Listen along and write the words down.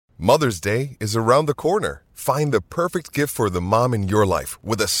Mother's Day is around the corner. Find the perfect gift for the mom in your life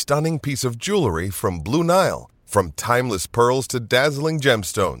with a stunning piece of jewelry from Blue Nile. From timeless pearls to dazzling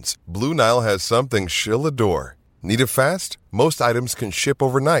gemstones, Blue Nile has something she'll adore. Need it fast? Most items can ship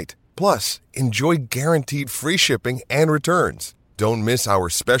overnight. Plus, enjoy guaranteed free shipping and returns. Don't miss our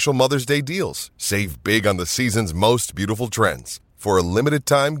special Mother's Day deals. Save big on the season's most beautiful trends. For a limited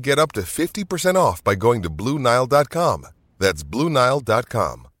time, get up to 50% off by going to BlueNile.com. That's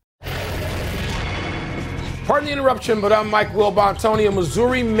BlueNile.com. Pardon the interruption, but I'm Mike Wilbon. A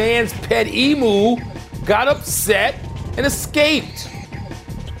Missouri man's pet emu got upset and escaped.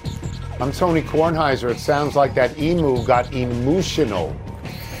 I'm Tony Kornheiser. It sounds like that emu got emotional.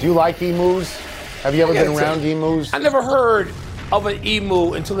 Do you like emus? Have you ever been around emus? I never heard of an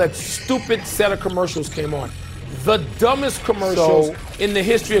emu until that stupid set of commercials came on. The dumbest commercials in the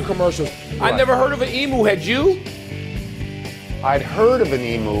history of commercials. Right. I never heard of an emu. Had you? I'd heard of an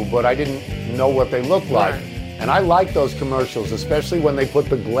emu, but I didn't know what they looked like. Right. And I like those commercials, especially when they put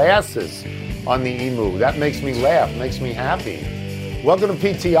the glasses on the emu. That makes me laugh, makes me happy. Welcome to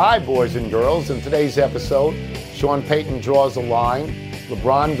PTI, boys and girls. In today's episode, Sean Payton draws a line,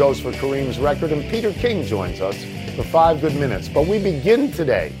 LeBron goes for Kareem's record, and Peter King joins us for 5 good minutes. But we begin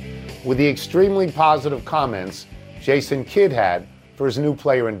today with the extremely positive comments Jason Kidd had for his new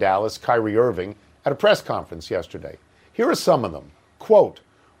player in Dallas, Kyrie Irving, at a press conference yesterday. Here are some of them. Quote,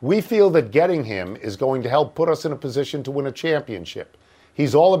 "We feel that getting him is going to help put us in a position to win a championship.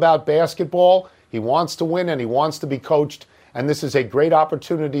 He's all about basketball. He wants to win and he wants to be coached. And this is a great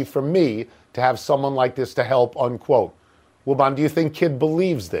opportunity for me to have someone like this to help," unquote. Wilbon, do you think Kidd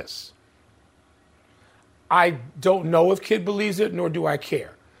believes this? I don't know if Kidd believes it, nor do I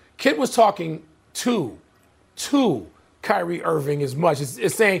care. Kidd was talking to Kyrie Irving as much.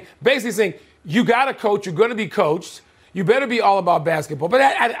 It's saying, basically saying, you got to coach, you're going to be coached. You better be all about basketball. But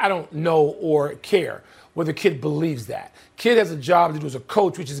I don't know or care whether Kidd believes that. Kidd has a job to do as a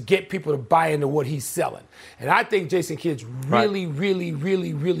coach, which is get people to buy into what he's selling. And I think Jason Kidd's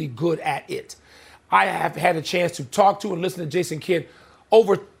really good at it. I have had a chance to talk to and listen to Jason Kidd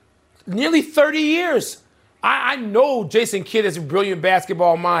over nearly 30 years. I know Jason Kidd has a brilliant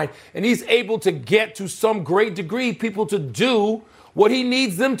basketball mind, and he's able to get to some great degree people to do what he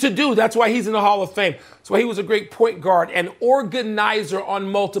needs them to do. That's why he's in the Hall of Fame. That's why he was a great point guard and organizer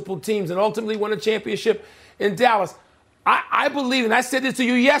on multiple teams and ultimately won a championship in Dallas. I believe, and I said this to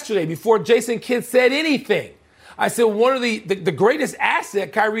you yesterday before Jason Kidd said anything. I said one of the greatest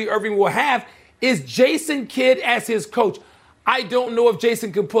asset Kyrie Irving will have is Jason Kidd as his coach. I don't know if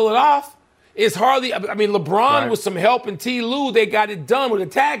Jason can pull it off. It's hardly, LeBron with some help and T. Lue, they got it done with a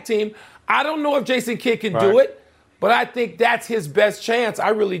tag team. I don't know if Jason Kidd can do it. But I think that's his best chance. I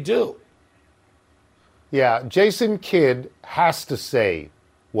really do. Yeah, Jason Kidd has to say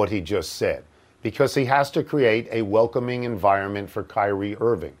what he just said because he has to create a welcoming environment for Kyrie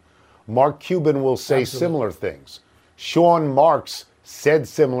Irving. Mark Cuban will say similar things. Sean Marks said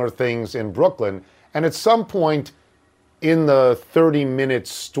similar things in Brooklyn. And at some point in the 30-minute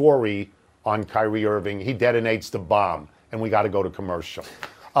story on Kyrie Irving, he detonates the bomb, and we got to go to commercial.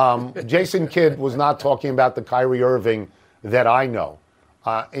 Jason Kidd was not talking about the Kyrie Irving that I know.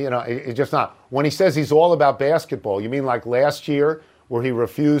 It's just not. When he says he's all about basketball, you mean like last year where he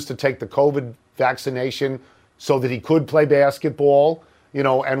refused to take the COVID vaccination so that he could play basketball,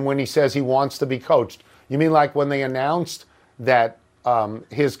 and when he says he wants to be coached. You mean like when they announced that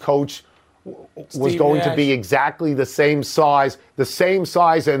his coach was going to be exactly the same size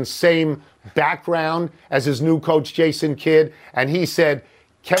and same background as his new coach, Jason Kidd, and he said,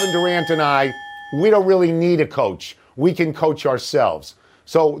 Kevin Durant and I, we don't really need a coach. We can coach ourselves.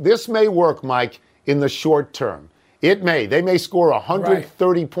 So this may work, Mike, in the short term. It may. They may score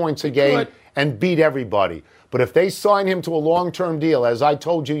 130 points a game and beat everybody. But if they sign him to a long-term deal, as I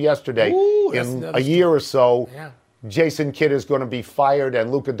told you yesterday, in a year or so, Jason Kidd is going to be fired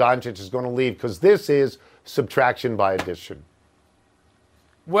and Luka Doncic is going to leave because this is subtraction by addition.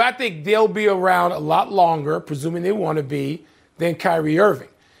 Well, I think they'll be around a lot longer, presuming they want to be, than Kyrie Irving.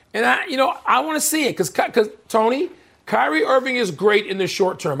 And I want to see it because Tony, Kyrie Irving is great in the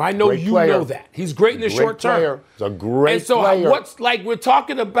short term. I know you know that. He's great in the short term. He's a great And player. so what's like we're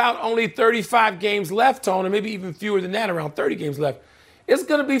talking about only 35 games left, Tony, maybe even fewer than that, around 30 games left. It's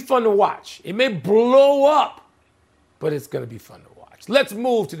going to be fun to watch. It may blow up, but it's going to be fun to watch. Let's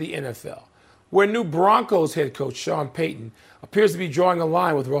move to the NFL, where new Broncos head coach Sean Payton appears to be drawing a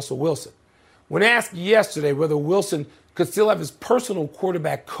line with Russell Wilson. When asked yesterday whether Wilson could still have his personal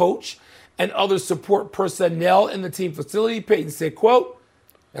quarterback coach and other support personnel in the team facility, Payton said, quote,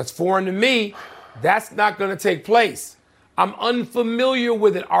 "That's foreign to me. That's not going to take place. I'm unfamiliar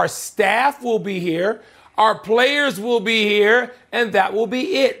with it. Our staff will be here. Our players will be here. And that will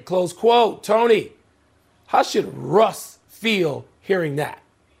be it. Close quote. Tony, how should Russ feel hearing that?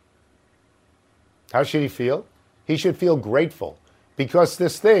 How should he feel? He should feel grateful because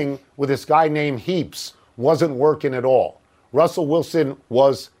this thing with this guy named Heaps wasn't working at all. Russell Wilson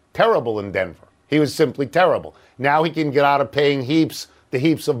was terrible in Denver. He was simply terrible. Now he can get out of paying Heaps the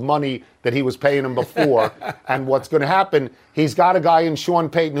heaps of money that he was paying him before. And what's going to happen, he's got a guy in Sean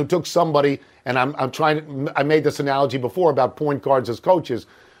Payton who took somebody, and I made this analogy before about point guards as coaches.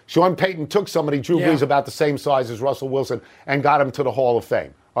 Sean Payton took somebody, Drew Brees, about the same size as Russell Wilson, and got him to the Hall of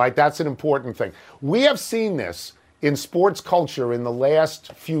Fame. All right, that's an important thing. We have seen this in sports culture in the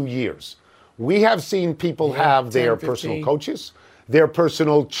last few years. We have seen people have 10, their 15. personal coaches, their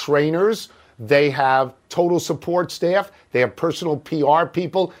personal trainers, they have total support staff, they have personal PR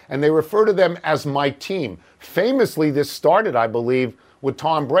people, and they refer to them as my team. Famously, this started, I believe, with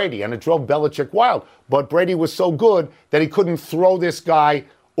Tom Brady, and it drove Belichick wild. But Brady was so good that he couldn't throw this guy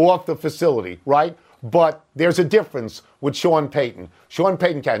off the facility, right? But there's a difference with Sean Payton. Sean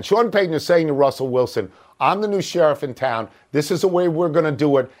Payton can. Sean Payton is saying to Russell Wilson, I'm the new sheriff in town. This is the way we're going to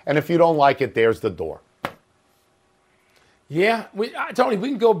do it. And if you don't like it, there's the door. Yeah, Tony, we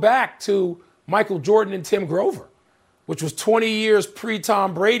can go back to Michael Jordan and Tim Grover, which was 20 years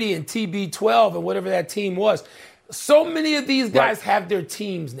pre-Tom Brady and TB12 and whatever that team was. So many of these guys have their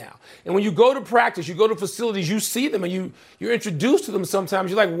teams now. And when you go to practice, you go to facilities, you see them and you're introduced to them sometimes.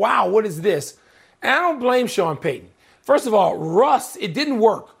 You're like, wow, what is this? And I don't blame Sean Payton. First of all, Russ, it didn't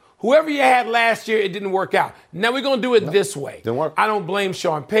work. Whoever you had last year, it didn't work out. Now we're going to do it this way. Didn't work. I don't blame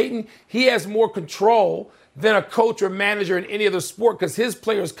Sean Payton. He has more control than a coach or manager in any other sport because his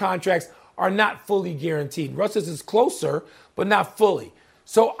players' contracts are not fully guaranteed. Russ's is closer, but not fully.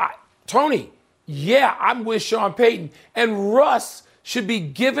 So, Tony, yeah, I'm with Sean Payton. And Russ should be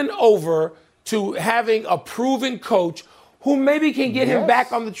given over to having a proven coach who maybe can get him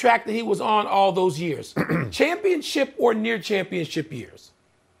back on the track that he was on all those years. Championship or near championship years.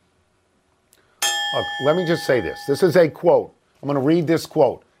 Look, let me just say this. This is a quote. I'm going to read this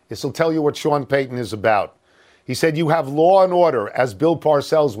quote. This will tell you what Sean Payton is about. He said, you have law and order, as Bill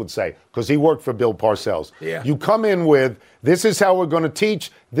Parcells would say, because he worked for Bill Parcells. Yeah. You come in with, this is how we're going to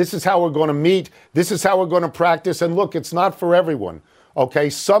teach, this is how we're going to meet, this is how we're going to practice, and look, it's not for everyone. Okay,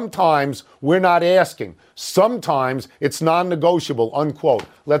 sometimes we're not asking. Sometimes it's non-negotiable, unquote.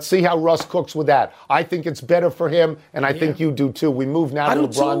 Let's see how Russ cooks with that. I think it's better for him, and I think you do too. We move now to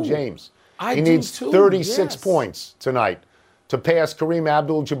LeBron James. He needs 36 points tonight to pass Kareem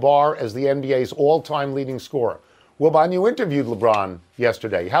Abdul-Jabbar as the NBA's all-time leading scorer. Wilbon, you interviewed LeBron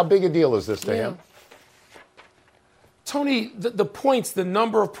yesterday. How big a deal is this to him? Tony, the points, the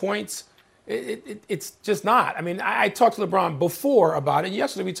number of points, it's just not. I mean, I talked to LeBron before about it.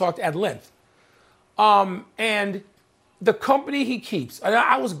 Yesterday we talked at length. And the company he keeps, and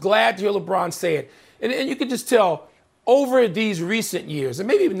I was glad to hear LeBron say it. And you could just tell over these recent years, and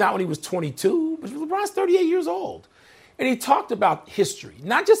maybe even not when he was 22, but LeBron's 38 years old. And he talked about history,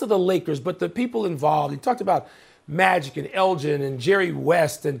 not just of the Lakers, but the people involved. He talked about Magic and Elgin and Jerry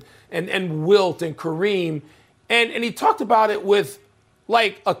West and Wilt and Kareem. And he talked about it with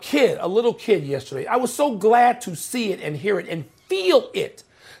like a kid, a little kid yesterday. I was so glad to see it and hear it and feel it.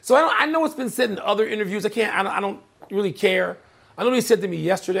 So I know it's been said in other interviews. I don't really care. I know what he said to me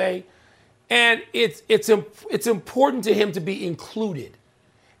yesterday. And it's important to him to be included.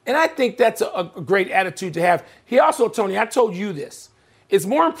 And I think that's a great attitude to have. He also, Tony, I told you this. It's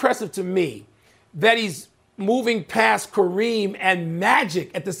more impressive to me that he's moving past Kareem and Magic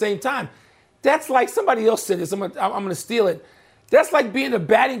at the same time. That's like, somebody else said this, I'm going to steal it. That's like being a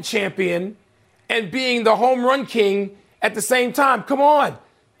batting champion and being the home run king at the same time. Come on.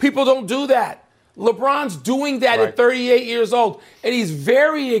 People don't do that. LeBron's doing that at 38 years old, and he's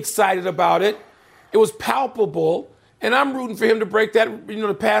very excited about it. It was palpable. And I'm rooting for him to break that,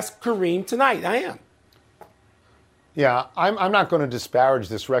 to pass Kareem tonight. I am. Yeah, I'm not going to disparage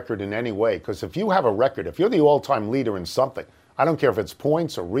this record in any way, because if you have a record, if you're the all-time leader in something, I don't care if it's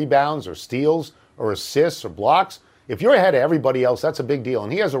points or rebounds or steals or assists or blocks, if you're ahead of everybody else, that's a big deal.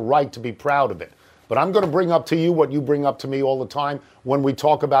 And he has a right to be proud of it. But I'm going to bring up to you what you bring up to me all the time when we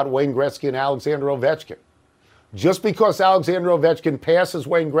talk about Wayne Gretzky and Alexander Ovechkin. Just because Alexander Ovechkin passes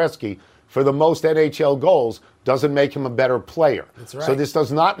Wayne Gretzky for the most NHL goals doesn't make him a better player. That's right. So this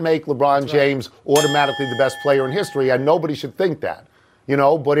does not make LeBron James automatically the best player in history, and nobody should think that.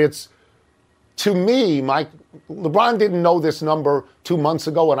 But it's, to me, LeBron didn't know this number 2 months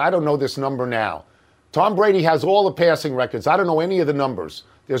ago, and I don't know this number now. Tom Brady has all the passing records. I don't know any of the numbers.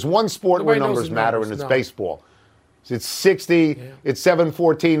 There's one sport where numbers matter, and it's baseball. It's 60, it's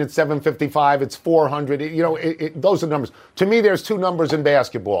 714, it's 755, it's 400. Those are numbers. To me, there's two numbers in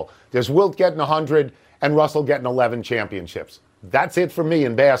basketball. There's Wilt getting 100 and Russell getting 11 championships. That's it for me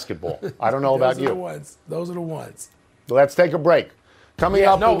in basketball. I don't know about you. Those are the ones. Let's take a break. Coming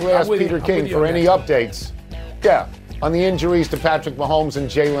up, we'll ask Peter King for any updates. On the injuries to Patrick Mahomes and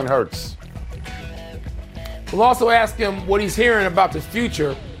Jalen Hurts. We'll also ask him what he's hearing about the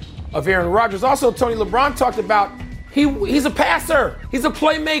future of Aaron Rodgers. Also, Tony, LeBron talked about he's a passer. He's a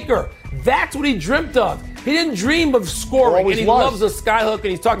playmaker. That's what he dreamt of. He didn't dream of scoring, and he loves the skyhook,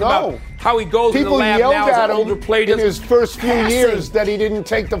 and he's talking about how he goes in the lab now as an older player. In his first few years that he didn't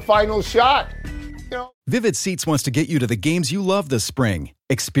take the final shot. Vivid Seats wants to get you to the games you love this spring.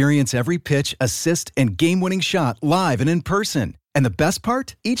 Experience every pitch, assist, and game-winning shot live and in person. And the best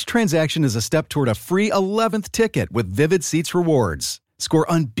part? Each transaction is a step toward a free 11th ticket with Vivid Seats rewards. Score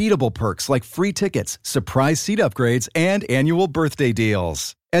unbeatable perks like free tickets, surprise seat upgrades, and annual birthday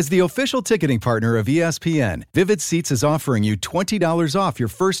deals. As the official ticketing partner of ESPN, Vivid Seats is offering you $20 off your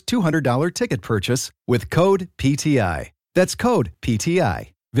first $200 ticket purchase with code PTI. That's code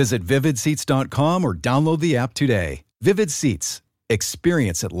PTI. Visit vividseats.com or download the app today. Vivid Seats.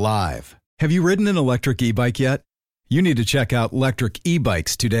 Experience it live. Have you ridden an electric e-bike yet? You need to check out Lectric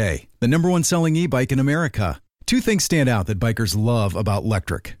E-Bikes today, the #1 selling e-bike in America. Two things stand out that bikers love about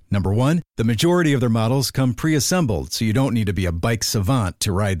Lectric. Number one, the majority of their models come pre-assembled, so you don't need to be a bike savant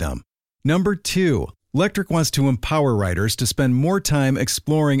to ride them. Number two, Lectric wants to empower riders to spend more time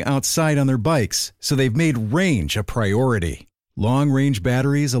exploring outside on their bikes, so they've made range a priority. Long-range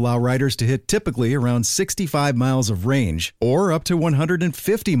batteries allow riders to hit typically around 65 miles of range, or up to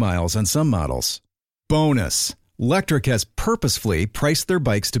 150 miles on some models. Bonus, Lectric has purposefully priced their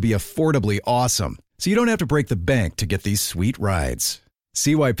bikes to be affordably awesome, so you don't have to break the bank to get these sweet rides.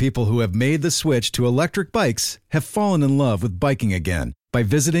 See why people who have made the switch to electric bikes have fallen in love with biking again by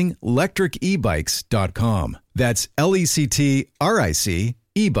visiting lectricebikes.com. That's LECTRIC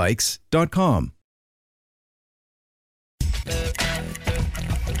ebikes.com.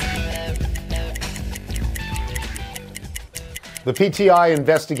 The PTI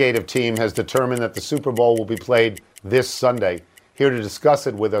investigative team has determined that the Super Bowl will be played this Sunday. Here to discuss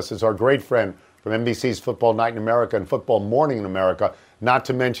it with us is our great friend from NBC's Football Night in America and Football Morning in America, not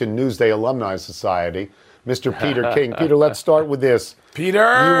to mention Newsday Alumni Society, Mr. Peter King. Peter, let's start with this. Peter!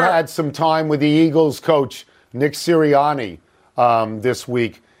 You had some time with the Eagles coach, Nick Sirianni, this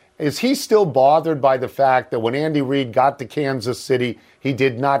week. Is he still bothered by the fact that when Andy Reid got to Kansas City, he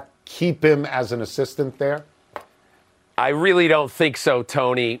did not keep him as an assistant there? I really don't think so,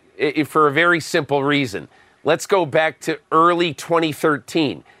 Tony, for a very simple reason. Let's go back to early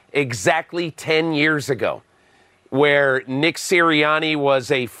 2013, exactly 10 years ago, where Nick Sirianni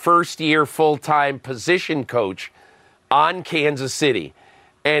was a first-year full-time position coach on Kansas City,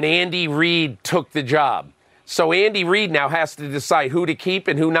 and Andy Reid took the job. So Andy Reid now has to decide who to keep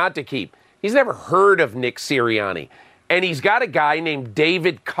and who not to keep. He's never heard of Nick Sirianni, and he's got a guy named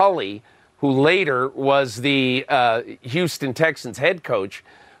David Culley, who later was the Houston Texans head coach,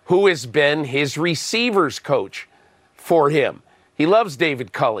 who has been his receivers coach for him. He loves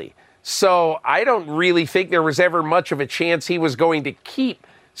David Culley. So I don't really think there was ever much of a chance he was going to keep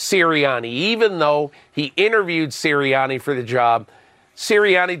Sirianni, even though he interviewed Sirianni for the job.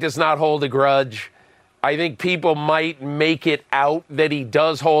 Sirianni does not hold a grudge. I think people might make it out that he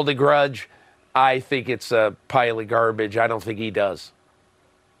does hold a grudge. I think it's a pile of garbage. I don't think he does.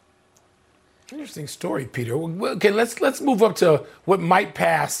 Interesting story, Peter. Okay, let's move up to what might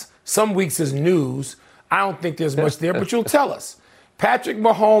pass some weeks as news. I don't think there's much there, but you'll tell us. Patrick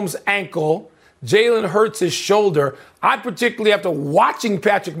Mahomes' ankle, Jalen Hurts' shoulder. I particularly, after watching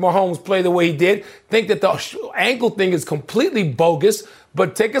Patrick Mahomes play the way he did, think that the ankle thing is completely bogus.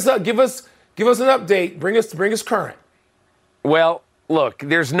 But take us up, give us an update, bring us current. Well, look,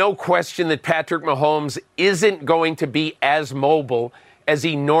 there's no question that Patrick Mahomes isn't going to be as mobile as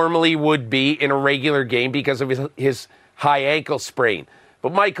he normally would be in a regular game because of his high ankle sprain.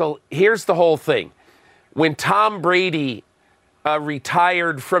 But, Michael, here's the whole thing. When Tom Brady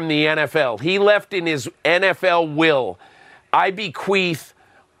retired from the NFL, he left in his NFL will, I bequeath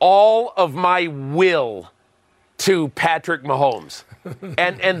all of my will to Patrick Mahomes.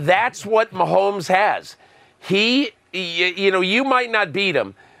 and that's what Mahomes has. You might not beat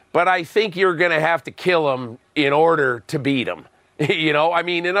him, but I think you're going to have to kill him in order to beat him. In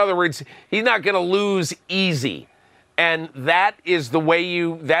other words, he's not going to lose easy. And that is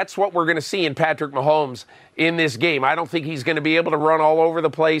that's what we're going to see in Patrick Mahomes in this game. I don't think he's going to be able to run all over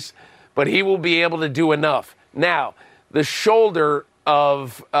the place, but he will be able to do enough. Now, the shoulder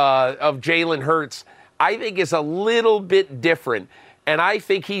of Jalen Hurts, I think is a little bit different. And I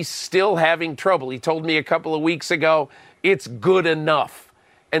think he's still having trouble. He told me a couple of weeks ago, it's good enough.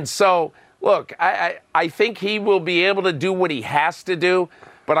 And so, look, I think he will be able to do what he has to do,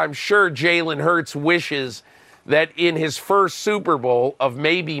 but I'm sure Jalen Hurts wishes that in his first Super Bowl of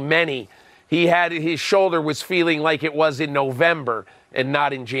maybe many, his shoulder was feeling like it was in November and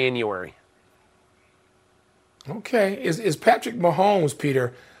not in January. Okay. Is Patrick Mahomes,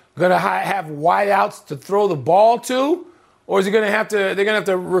 Peter, going to have wideouts to throw the ball to? Or is he they're going to have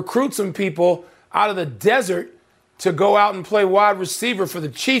to recruit some people out of the desert to go out and play wide receiver for the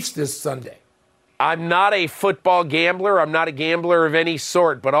Chiefs this Sunday? I'm not a football gambler. I'm not a gambler of any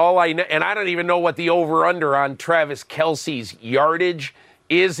sort. But all I know, and I don't even know what the over-under on Travis Kelce's yardage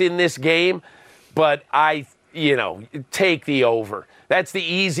is in this game. But take the over. That's the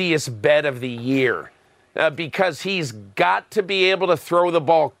easiest bet of the year because he's got to be able to throw the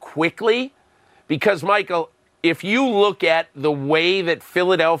ball quickly. Because, Michael, if you look at the way that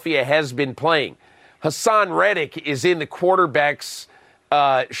Philadelphia has been playing, Hassan Reddick is in the quarterback's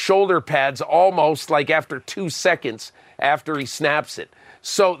shoulder pads almost like after 2 seconds after he snaps it.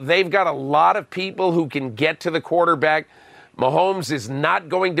 So they've got a lot of people who can get to the quarterback. Mahomes is not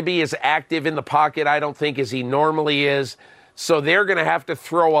going to be as active in the pocket, I don't think, as he normally is. So they're going to have to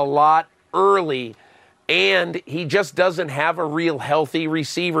throw a lot early, and he just doesn't have a real healthy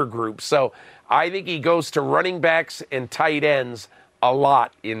receiver group. So I think he goes to running backs and tight ends a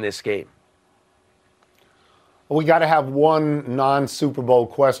lot in this game. We got to have one non-Super Bowl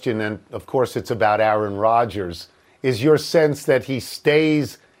question, and of course it's about Aaron Rodgers. Is your sense that he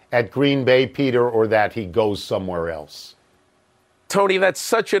stays at Green Bay, Peter, or that he goes somewhere else? Tony, that's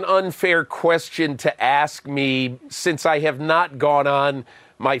such an unfair question to ask me since I have not gone on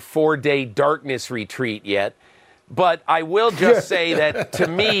my 4-day darkness retreat yet. But I will just say that to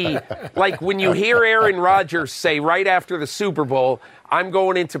me, like when you hear Aaron Rodgers say right after the Super Bowl, I'm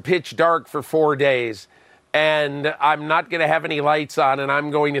going into pitch dark for 4 days and I'm not going to have any lights on and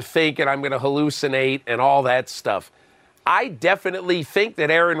I'm going to think and I'm going to hallucinate and all that stuff. I definitely think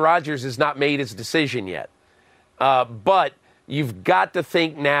that Aaron Rodgers has not made his decision yet. But you've got to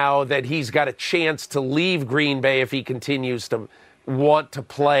think now that he's got a chance to leave Green Bay if he continues to want to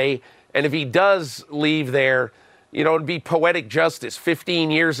play. And if he does leave there, it'd be poetic justice. 15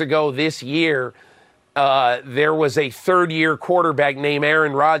 years ago this year, there was a third-year quarterback named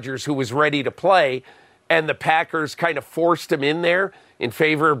Aaron Rodgers who was ready to play, and the Packers kind of forced him in there in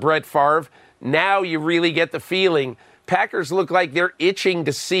favor of Brett Favre. Now you really get the feeling Packers look like they're itching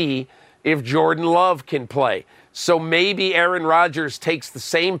to see if Jordan Love can play. So maybe Aaron Rodgers takes the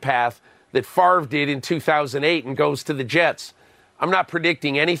same path that Favre did in 2008 and goes to the Jets. I'm not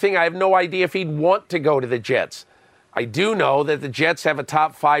predicting anything. I have no idea if he'd want to go to the Jets. I do know that the Jets have a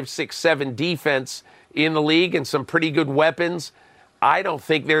top 5, 6, 7 defense in the league and some pretty good weapons. I don't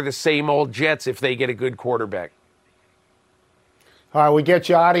think they're the same old Jets if they get a good quarterback. All right, we get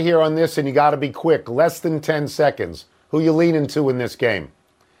you out of here on this, and you got to be quick. Less than 10 seconds. Who you leaning to in this game?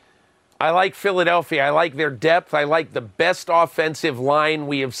 I like Philadelphia. I like their depth. I like the best offensive line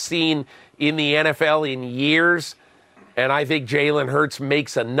we have seen in the NFL in years. And I think Jalen Hurts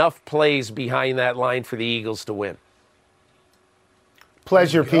makes enough plays behind that line for the Eagles to win.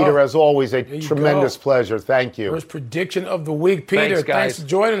 Pleasure, Peter, as always. A tremendous pleasure. Thank you. First prediction of the week, Peter. Thanks for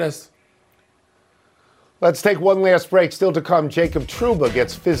joining us. Let's take one last break. Still to come, Jacob Trouba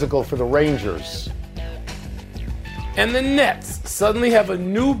gets physical for the Rangers. And the Nets suddenly have a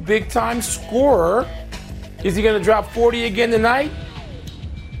new big-time scorer. Is he going to drop 40 again tonight?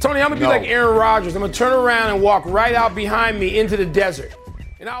 Tony, I'm going to be like Aaron Rodgers. I'm going to turn around and walk right out behind me into the desert.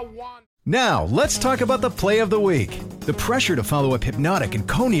 And I'll want. Now, let's talk about the play of the week. The pressure to follow up Hypnotic and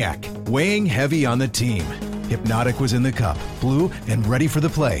Cognac, weighing heavy on the team. Hypnotic was in the cup, blue, and ready for the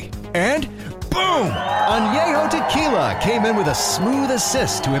play. And boom! Añejo Tequila came in with a smooth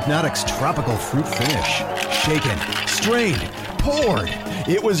assist to Hypnotic's tropical fruit finish. Shaken, strained, poured.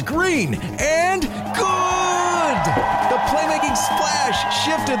 It was green and good! The playmaking splash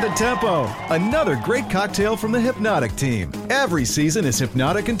shifted the tempo. Another great cocktail from the Hypnotic team. Every season is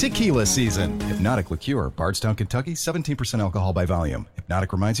Hypnotic and Tequila season. Hypnotic Liqueur, Bardstown, Kentucky, 17% alcohol by volume.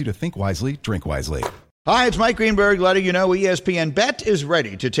 Hypnotic reminds you to think wisely, drink wisely. Hi, it's Mike Greenberg letting you know ESPN Bet is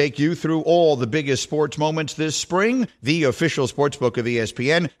ready to take you through all the biggest sports moments this spring. The official sportsbook of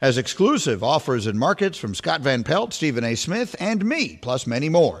ESPN has exclusive offers and markets from Scott Van Pelt, Stephen A. Smith, and me, plus many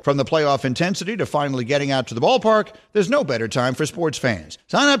more. From the playoff intensity to finally getting out to the ballpark, there's no better time for sports fans.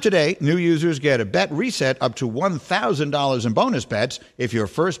 Sign up today. New users get a bet reset up to $1,000 in bonus bets if your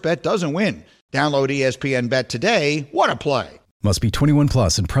first bet doesn't win. Download ESPN Bet today. What a play. Must be 21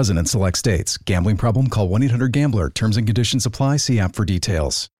 plus and present in select states. Gambling problem? Call 1-800-GAMBLER. Terms and conditions apply. See app for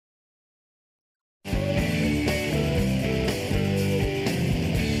details.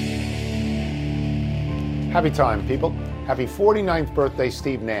 Happy time, people. Happy 49th birthday,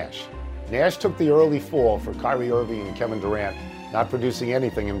 Steve Nash. Nash took the early fall for Kyrie Irving and Kevin Durant, not producing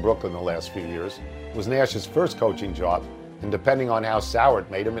anything in Brooklyn the last few years. It was Nash's first coaching job, and depending on how sour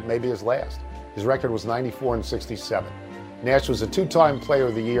it made him, it may be his last. His record was 94-67. Nash was a two-time Player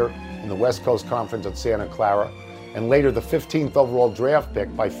of the Year in the West Coast Conference at Santa Clara, and later the 15th overall draft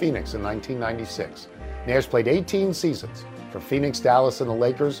pick by Phoenix in 1996. Nash played 18 seasons for Phoenix, Dallas, and the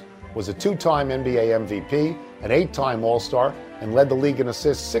Lakers, was a two-time NBA MVP, an 8-time All-Star, and led the league in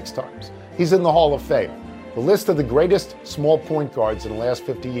assists 6 times. He's in the Hall of Fame. The list of the greatest small point guards in the last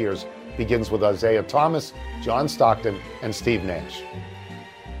 50 years begins with Isaiah Thomas, John Stockton, and Steve Nash.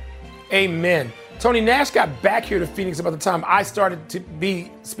 Amen. Tony, Nash got back here to Phoenix about the time I started to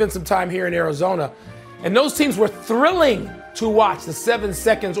spend some time here in Arizona. And those teams were thrilling to watch, the 7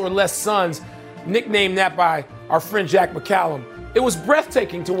 seconds or less Suns, nicknamed that by our friend Jack McCallum. It was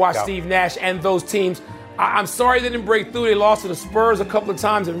breathtaking to watch Steve Nash and those teams. I'm sorry they didn't break through. They lost to the Spurs a couple of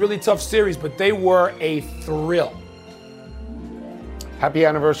times in really tough series, but they were a thrill. Happy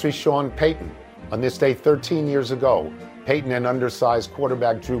anniversary, Sean Payton. On this day 13 years ago, Payton and undersized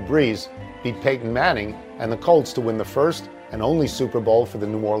quarterback Drew Brees beat Peyton Manning and the Colts to win the first and only Super Bowl for the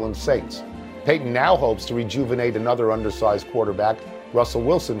New Orleans Saints. Payton now hopes to rejuvenate another undersized quarterback, Russell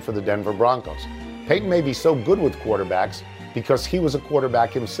Wilson, for the Denver Broncos. Payton may be so good with quarterbacks because he was a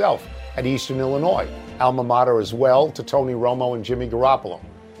quarterback himself at Eastern Illinois, alma mater as well to Tony Romo and Jimmy Garoppolo.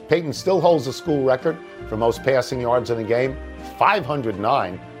 Payton still holds the school record for most passing yards in a game,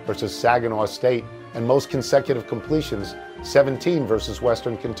 509 versus Saginaw State, and most consecutive completions, 17 versus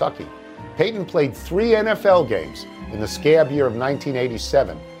Western Kentucky. Payton played 3 NFL games in the scab year of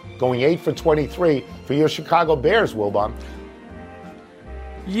 1987, going 8 for 23 for your Chicago Bears, Wilbon.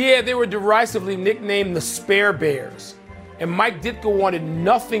 Yeah, they were derisively nicknamed the Spare Bears. And Mike Ditka wanted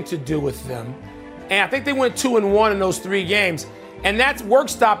nothing to do with them. And I think they went 2-1 in those 3 games. And that work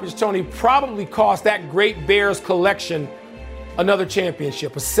stoppage, Tony, probably cost that great Bears collection another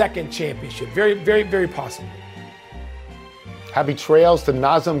championship, a second championship. Very, very, very possible. Happy trails to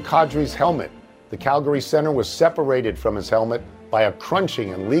Nazem Kadri's helmet. The Calgary center was separated from his helmet by a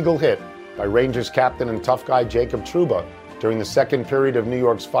crunching and legal hit by Rangers captain and tough guy Jacob Trouba during the second period of New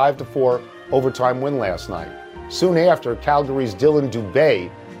York's 5-4 overtime win last night. Soon after, Calgary's Dylan Dubé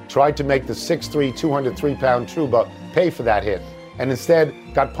tried to make the 6'3", 203-pound Trouba pay for that hit, and instead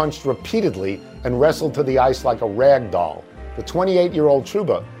got punched repeatedly and wrestled to the ice like a rag doll. The 28-year-old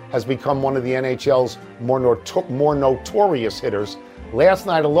Trouba has become one of the NHL's more notorious hitters. Last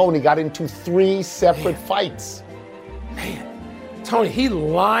night alone, he got into 3 separate fights. Tony, he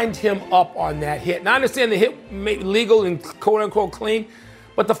lined him up on that hit. And I understand the hit made legal and quote-unquote clean,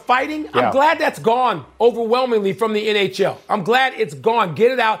 but the fighting, I'm glad that's gone overwhelmingly from the NHL. I'm glad it's gone.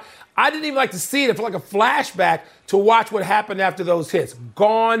 Get it out. I didn't even like to see it. It felt like a flashback to watch what happened after those hits.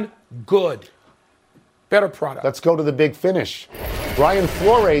 Gone good. Better product. Let's go to the big finish. Brian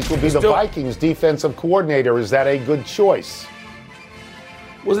Flores will be the Vikings defensive coordinator. Is that a good choice?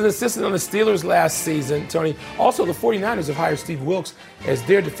 Was an assistant on the Steelers last season, Tony. Also, the 49ers have hired Steve Wilks as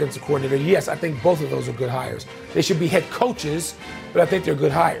their defensive coordinator. Yes, I think both of those are good hires. They should be head coaches, but I think they're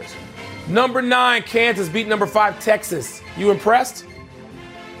good hires. Number 9, Kansas beat number 5, Texas. You impressed?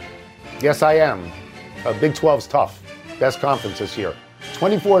 Yes, I am. Big 12's tough. Best conference this year.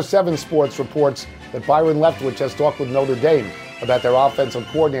 24/7 Sports reports that Byron Leftwich has talked with Notre Dame about their offensive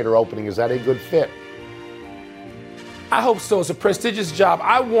coordinator opening. Is that a good fit? I hope so. It's a prestigious job.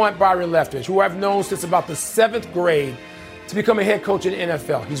 I want Byron Leftwich, who I've known since about the 7th grade, to become a head coach in the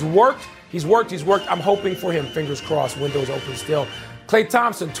NFL. He's worked. I'm hoping for him. Fingers crossed. Windows open still. Klay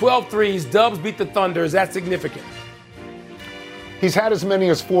Thompson, 12 threes. Dubs beat the Thunder. Is that significant? He's had as many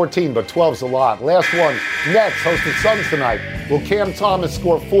as 14, but 12's a lot. Last one, Nets hosted Suns tonight. Will Cam Thomas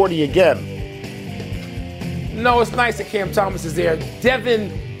score 40 again? No, it's nice that Cam Thomas is there.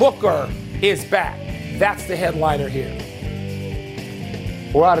 Devin Booker is back. That's the headliner here.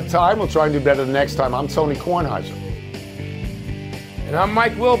 We're out of time. We'll try and do better the next time. I'm Tony Kornheiser. And I'm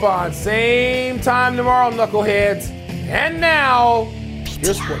Mike Wilbon. Same time tomorrow, knuckleheads. And now,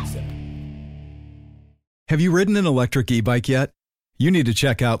 your Sports Center. Have you ridden an electric e-bike yet? You need to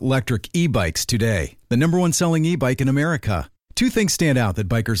check out Lectric E-Bikes today, the #1 selling e-bike in America. 2 things stand out that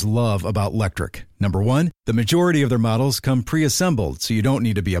bikers love about Lectric. Number 1, the majority of their models come pre-assembled, so you don't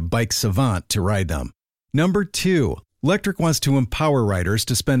need to be a bike savant to ride them. Number 2, Lectric wants to empower riders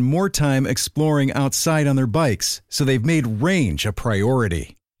to spend more time exploring outside on their bikes, so they've made range a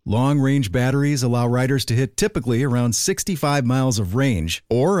priority. Long-range batteries allow riders to hit typically around 65 miles of range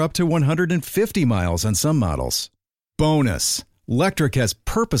or up to 150 miles on some models. Bonus: Lectric has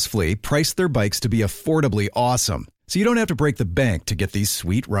purposefully priced their bikes to be affordably awesome, so you don't have to break the bank to get these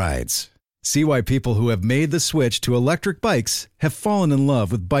sweet rides. See why people who have made the switch to electric bikes have fallen in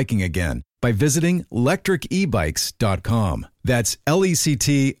love with biking again by visiting lectricebikes.com. That's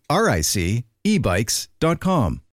LECTRIC ebikes.com.